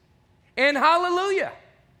Christ. And hallelujah.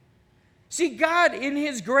 See, God, in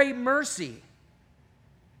His great mercy,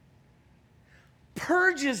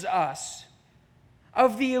 purges us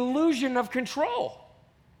of the illusion of control.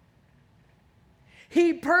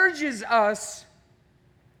 He purges us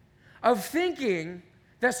of thinking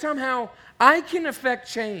that somehow I can affect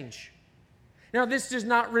change. Now, this does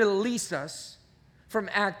not release us from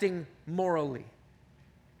acting morally.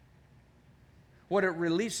 What it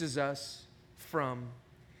releases us from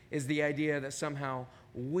is the idea that somehow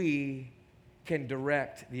we can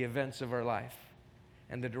direct the events of our life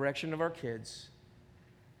and the direction of our kids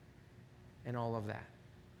and all of that.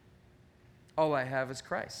 All I have is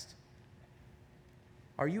Christ.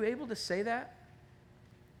 Are you able to say that?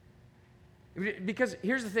 Because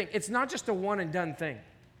here's the thing, it's not just a one and done thing.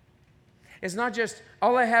 It's not just,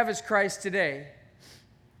 all I have is Christ today.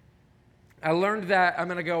 I learned that, I'm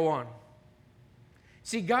going to go on.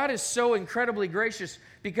 See, God is so incredibly gracious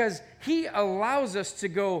because He allows us to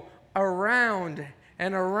go around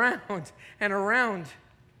and around and around.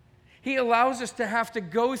 He allows us to have to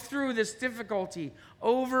go through this difficulty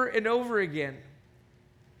over and over again.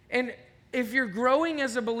 And if you're growing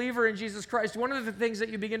as a believer in Jesus Christ, one of the things that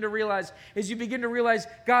you begin to realize is you begin to realize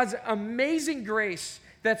God's amazing grace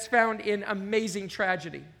that's found in amazing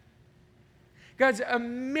tragedy. God's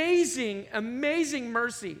amazing, amazing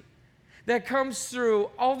mercy that comes through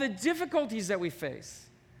all the difficulties that we face,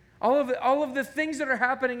 all of the things that are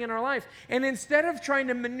happening in our life. And instead of trying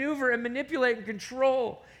to maneuver and manipulate and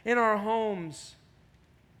control in our homes,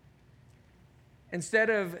 instead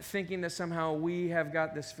of thinking that somehow we have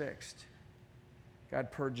got this fixed,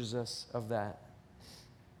 God purges us of that.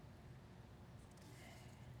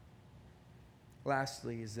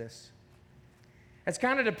 Lastly is this. It's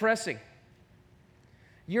kind of depressing.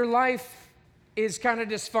 Your life is kind of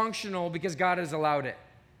dysfunctional because God has allowed it.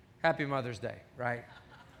 Happy Mother's Day, right?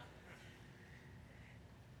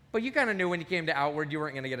 But you kind of knew when you came to Outward you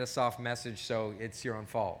weren't going to get a soft message, so it's your own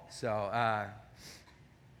fault. So,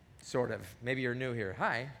 sort of. Maybe you're new here.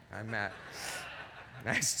 Hi, I'm Matt.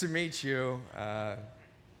 Nice to meet you.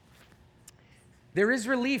 There is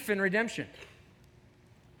relief in redemption.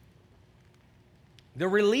 The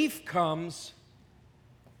relief comes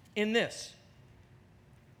in this.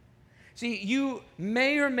 See, you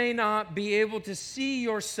may or may not be able to see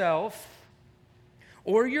yourself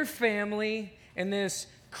or your family in this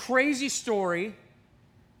crazy story,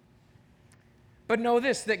 but know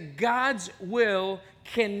this, that God's will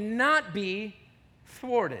cannot be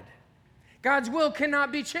thwarted. God's will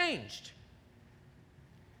cannot be changed.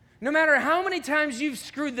 No matter how many times you've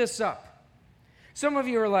screwed this up. Some of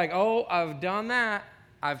you are like, oh, I've done that.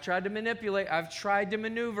 I've tried to manipulate. I've tried to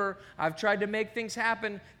maneuver. I've tried to make things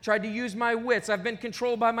happen, tried to use my wits. I've been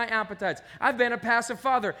controlled by my appetites. I've been a passive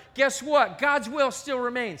father. Guess what? God's will still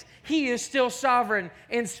remains. He is still sovereign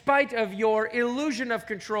in spite of your illusion of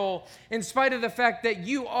control, in spite of the fact that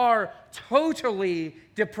you are totally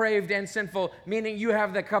depraved and sinful, meaning you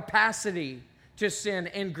have the capacity to sin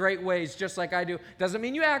in great ways, just like I do. Doesn't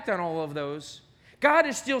mean you act on all of those. God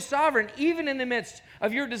is still sovereign, even in the midst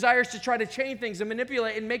of your desires to try to change things and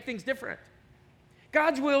manipulate and make things different.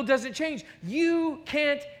 God's will doesn't change. You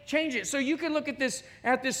can't change it. So you can look at this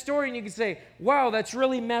story and you can say, wow, that's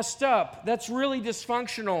really messed up. That's really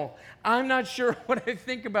dysfunctional. I'm not sure what I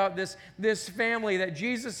think about this family that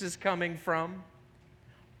Jesus is coming from.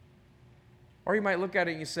 Or you might look at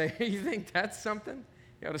it and you say, you think that's something?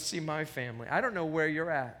 You ought to see my family. I don't know where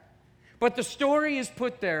you're at. But the story is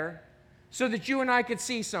put there so that you and I could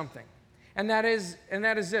see something. And that is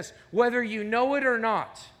this. Whether you know it or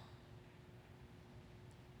not,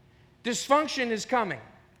 dysfunction is coming.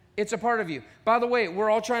 It's a part of you. By the way, we're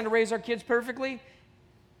all trying to raise our kids perfectly.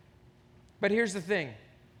 But here's the thing.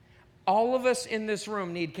 All of us in this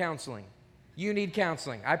room need counseling. You need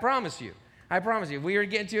counseling. I promise you. I promise you. We are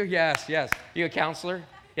getting to, yes. You a counselor?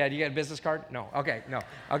 Yeah, do you get a business card? No. Okay, no.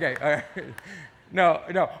 Okay, all right.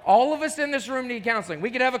 No. All of us in this room need counseling.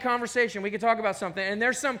 We could have a conversation. We could talk about something. And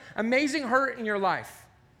there's some amazing hurt in your life.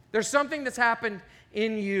 There's something that's happened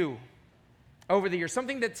in you over the years,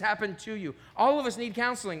 something that's happened to you. All of us need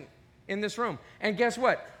counseling in this room. And guess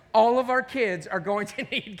what? All of our kids are going to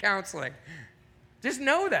need counseling. Just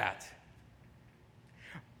know that.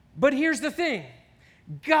 But here's the thing.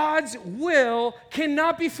 God's will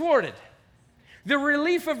cannot be thwarted. The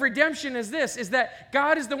relief of redemption is this, is that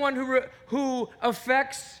God is the one who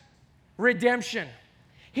affects redemption.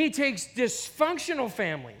 He takes dysfunctional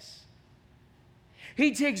families.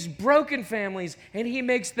 He takes broken families and he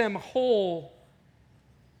makes them whole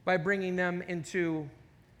by bringing them into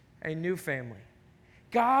a new family.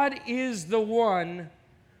 God is the one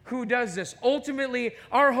who does this. Ultimately,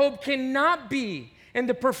 our hope cannot be in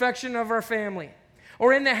the perfection of our family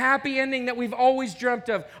or in the happy ending that we've always dreamt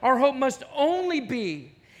of. Our hope must only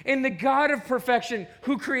be in the God of perfection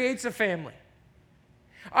who creates a family.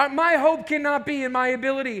 My hope cannot be in my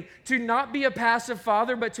ability to not be a passive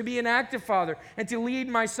father, but to be an active father and to lead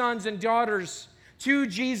my sons and daughters to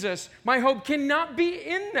Jesus. My hope cannot be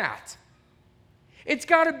in that. It's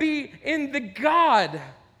got to be in the God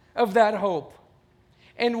of that hope.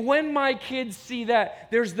 And when my kids see that,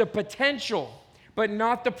 there's the potential, but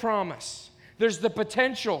not the promise. There's the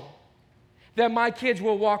potential that my kids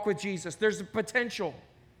will walk with Jesus. There's the potential,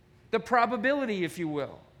 the probability, if you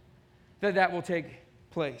will, that will take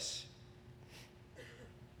place.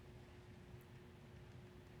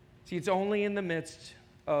 See, it's only in the midst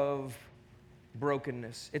of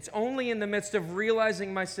brokenness. It's only in the midst of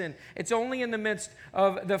realizing my sin. It's only in the midst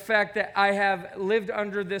of the fact that I have lived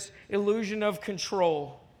under this illusion of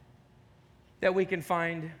control that we can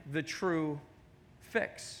find the true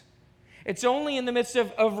fix. It's only in the midst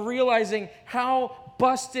of realizing how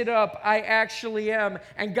busted up I actually am.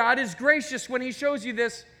 And God is gracious when he shows you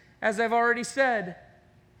this, as I've already said.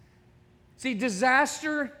 See,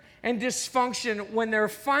 disaster and dysfunction, when they're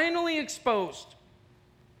finally exposed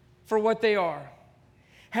for what they are,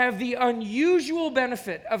 have the unusual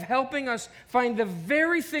benefit of helping us find the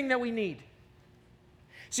very thing that we need.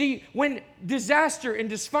 See, when disaster and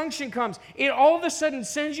dysfunction comes, it all of a sudden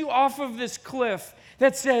sends you off of this cliff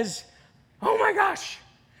that says, oh my gosh,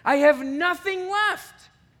 I have nothing left.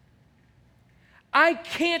 I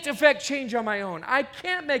can't affect change on my own. I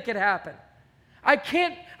can't make it happen. I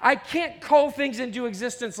can't call things into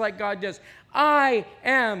existence like God does. I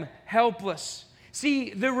am helpless.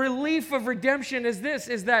 See, the relief of redemption is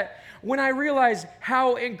that when I realize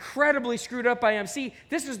how incredibly screwed up I am, see,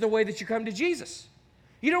 this is the way that you come to Jesus.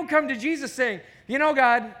 You don't come to Jesus saying, you know,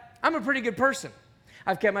 God, I'm a pretty good person.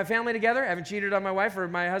 I've kept my family together. I haven't cheated on my wife or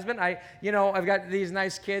my husband. I've got these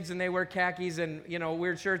nice kids, and they wear khakis and,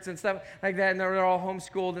 weird shirts and stuff like that, and they're all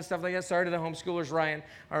homeschooled and stuff like that. Sorry to the homeschoolers, Ryan,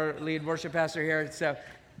 our lead worship pastor here.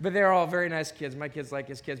 But they're all very nice kids. My kids like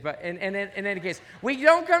his kids. But in any case, we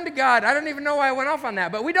don't come to God. I don't even know why I went off on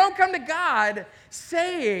that. But we don't come to God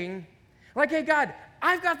saying, like, hey, God,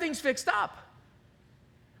 I've got things fixed up.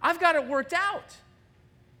 I've got it worked out.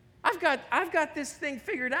 I've got this thing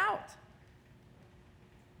figured out.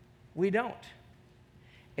 We don't.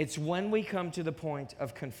 It's when we come to the point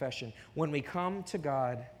of confession, when we come to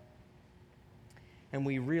God and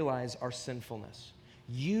we realize our sinfulness.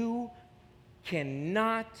 You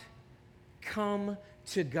cannot come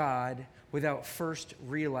to God without first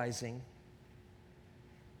realizing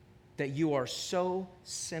that you are so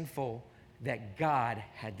sinful that God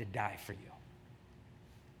had to die for you.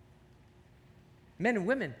 Men and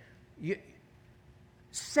women,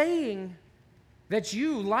 saying that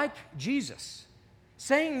you like Jesus,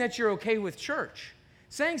 saying that you're okay with church,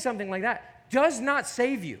 saying something like that does not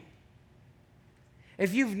save you.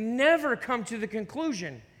 If you've never come to the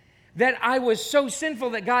conclusion that I was so sinful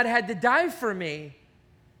that God had to die for me,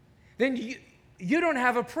 then you don't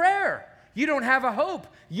have a prayer. You don't have a hope.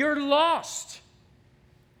 You're lost.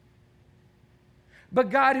 But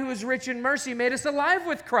God, who is rich in mercy, made us alive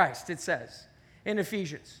with Christ, it says in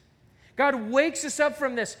Ephesians. God wakes us up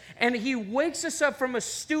from this, and He wakes us up from a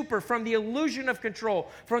stupor, from the illusion of control,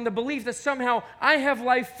 from the belief that somehow I have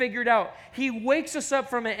life figured out. He wakes us up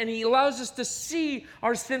from it, and He allows us to see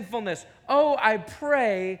our sinfulness. Oh, I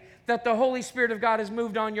pray that the Holy Spirit of God has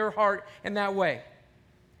moved on your heart in that way,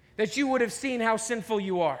 that you would have seen how sinful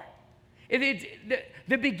you are.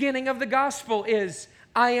 The beginning of the gospel is,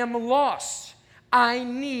 I am lost. I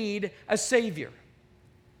need a Savior.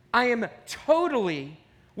 I am totally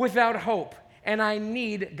without hope, and I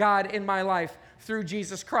need God in my life through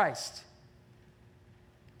Jesus Christ.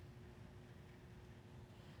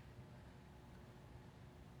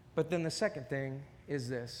 But then the second thing is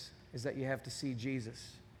that you have to see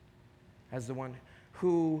Jesus as the one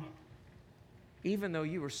who, even though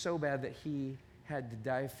you were so bad that He had to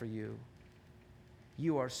die for you,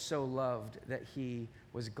 you are so loved that He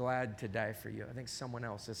was glad to die for you. I think someone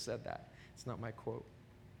else has said that. It's not my quote.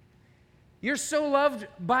 You're so loved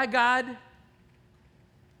by God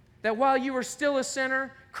that while you were still a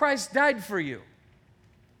sinner, Christ died for you.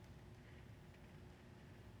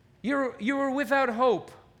 You were without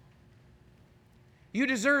hope. You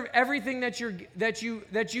deserve everything that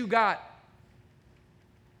you got.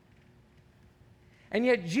 And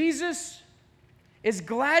yet Jesus is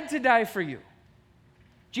glad to die for you.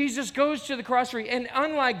 Jesus goes to the cross for you. And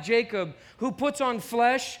unlike Jacob, who puts on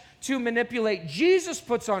flesh to manipulate, Jesus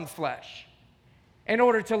puts on flesh in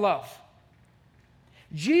order to love.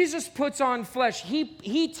 Jesus puts on flesh.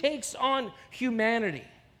 He takes on humanity.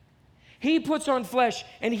 He puts on flesh,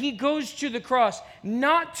 and He goes to the cross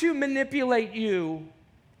not to manipulate you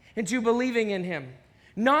into believing in Him,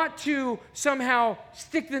 not to somehow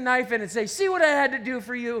stick the knife in and say, see what I had to do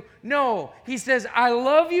for you. No, He says, I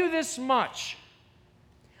love you this much.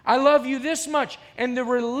 I love you this much. And the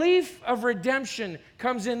relief of redemption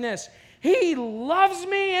comes in this. He loves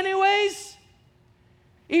me anyways.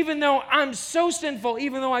 Even though I'm so sinful,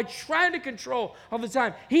 even though I try to control all the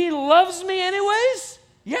time, He loves me anyways?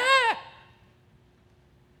 Yeah.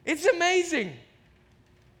 It's amazing.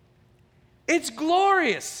 It's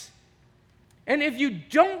glorious. And if you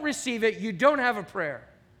don't receive it, you don't have a prayer.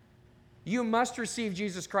 You must receive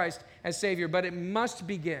Jesus Christ as Savior, but it must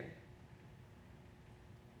begin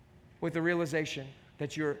with the realization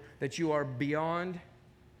that you are beyond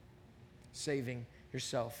saving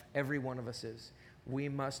yourself. Every one of us is. We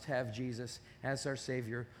must have Jesus as our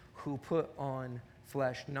Savior, who put on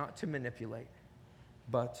flesh not to manipulate,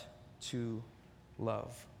 but to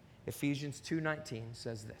love. Ephesians 2:19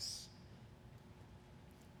 says this.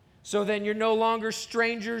 So then you're no longer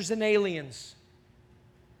strangers and aliens.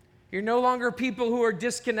 You're no longer people who are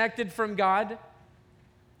disconnected from God,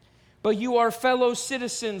 but you are fellow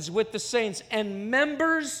citizens with the saints and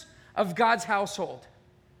members of God's household.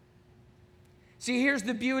 See, here's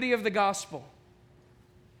the beauty of the gospel.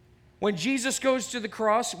 When Jesus goes to the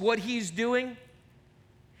cross, what he's doing,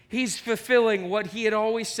 he's fulfilling what he had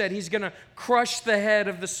always said. He's going to crush the head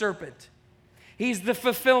of the serpent. He's the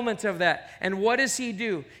fulfillment of that. And what does he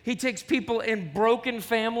do? He takes people in broken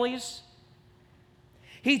families.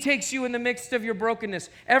 He takes you in the midst of your brokenness.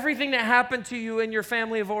 Everything that happened to you in your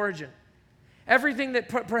family of origin. Everything that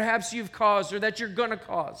perhaps you've caused or that you're going to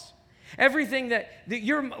cause. Everything that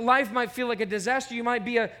your life might feel like a disaster. You might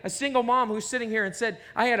be a single mom who's sitting here and said,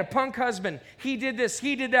 I had a punk husband. He did this,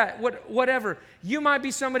 he did that, whatever. You might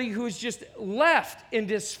be somebody who's just left in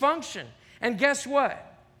dysfunction. And guess what?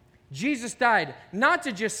 Jesus died not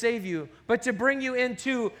to just save you, but to bring you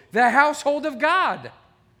into the household of God.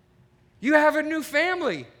 You have a new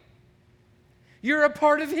family. You're a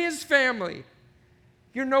part of his family.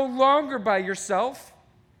 You're no longer by yourself.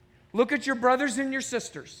 Look at your brothers and your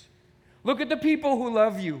sisters. Look at the people who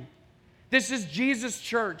love you. This is Jesus'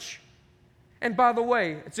 church. And by the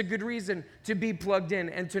way, it's a good reason to be plugged in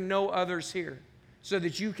and to know others here so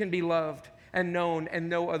that you can be loved and known and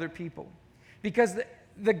know other people. Because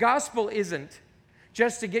the gospel isn't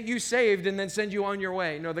just to get you saved and then send you on your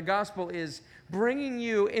way. No, the gospel is bringing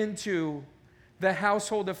you into the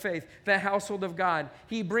household of faith, the household of God.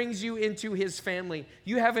 He brings you into his family.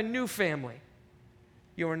 You have a new family.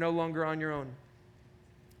 You are no longer on your own.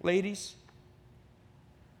 Ladies,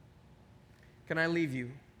 can I leave you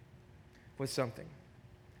with something?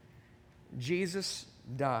 Jesus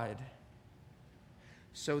died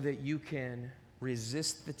so that you can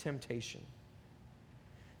resist the temptation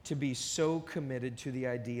to be so committed to the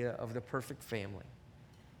idea of the perfect family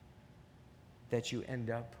that you end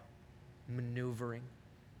up maneuvering,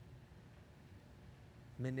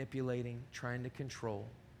 manipulating, trying to control.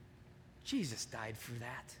 Jesus died for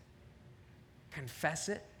that. Confess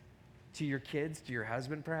it to your kids, to your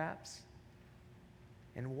husband perhaps,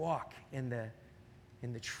 and walk in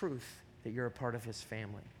the truth that you're a part of his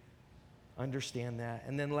family. Understand that.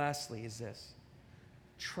 And then lastly is this: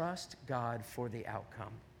 trust God for the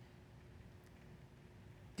outcome.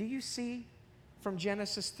 Do you see from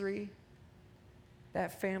Genesis 3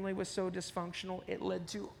 that family was so dysfunctional it led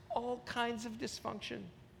to all kinds of dysfunction,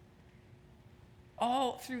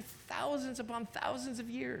 all through thousands upon thousands of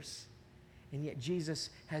years? And yet Jesus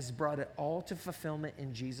has brought it all to fulfillment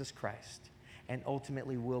in Jesus Christ, and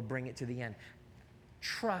ultimately will bring it to the end.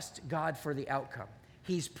 Trust God for the outcome.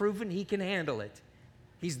 He's proven he can handle it.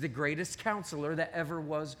 He's the greatest counselor that ever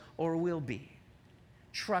was or will be.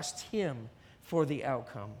 Trust him for the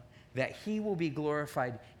outcome, that he will be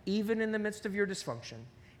glorified even in the midst of your dysfunction,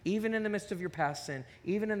 even in the midst of your past sin,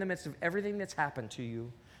 even in the midst of everything that's happened to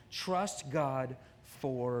you. Trust God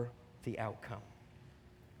for the outcome.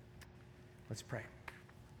 Let's pray.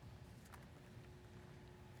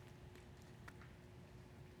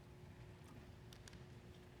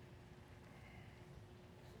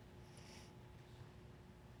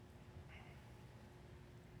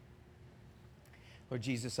 Lord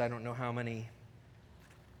Jesus, I don't know how many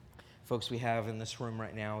folks we have in this room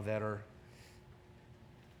right now that are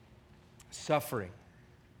suffering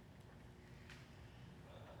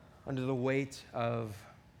under the weight of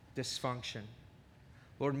dysfunction.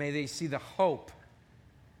 Lord, may they see the hope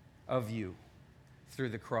of you through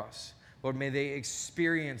the cross. Lord, may they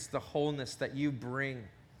experience the wholeness that you bring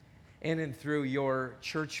in and through your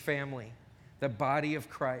church family, the body of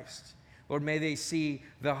Christ. Lord, may they see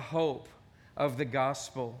the hope of the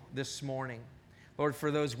gospel this morning. Lord,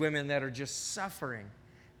 for those women that are just suffering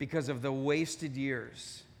because of the wasted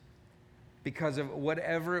years, because of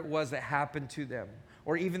whatever it was that happened to them,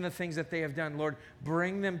 or even the things that they have done, Lord,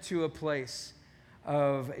 bring them to a place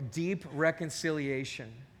of deep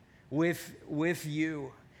reconciliation with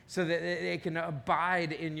you, so that they can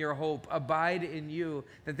abide in your hope, abide in you,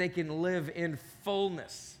 that they can live in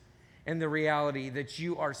fullness in the reality that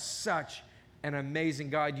you are such an amazing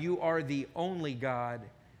God. You are the only God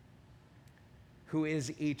who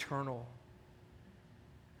is eternal.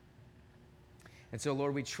 And so,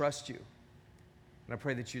 Lord, we trust you. And I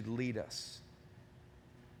pray that you'd lead us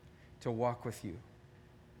to walk with you,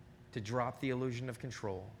 to drop the illusion of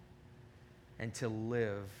control, and to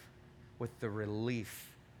live with the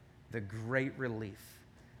relief, the great relief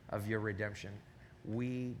of your redemption.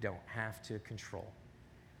 We don't have to control.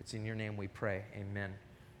 It's in your name we pray. Amen.